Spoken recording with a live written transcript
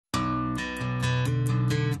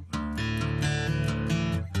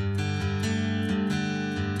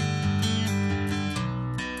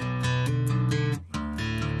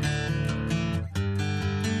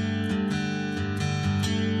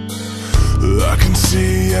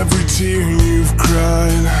see every tear you've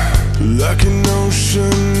cried, like an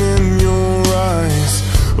ocean in your eyes.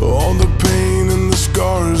 All the pain and the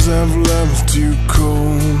scars have left you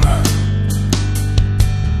cold.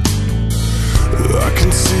 I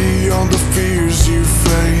can see all the fears you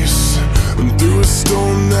face, and through a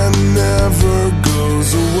storm that never goes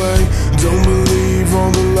away. Don't believe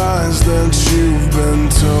all the lies that you've been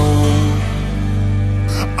told.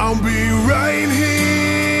 I'll be right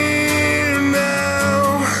here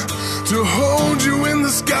now to hold you when the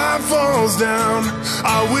sky falls down.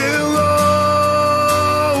 I will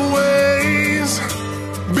always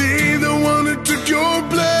be the one who took your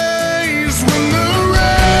place. When the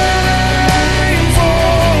rain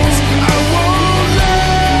falls, I won't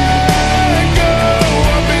let go.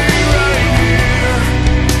 I'll be right here.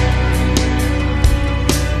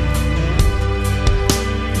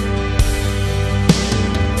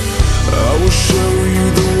 I will show you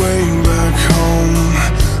the way back home,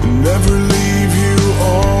 never leave you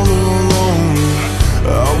all alone.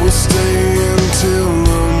 I will stay until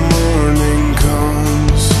the morning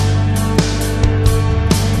comes.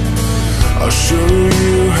 I'll show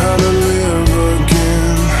you how to live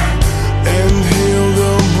again and heal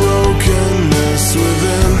the brokenness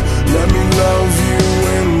within. Let me love you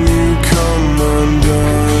when you come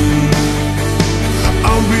undone.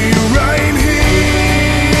 I'll be right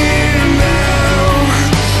here now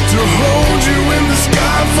to hold you when the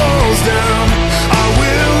sky falls down.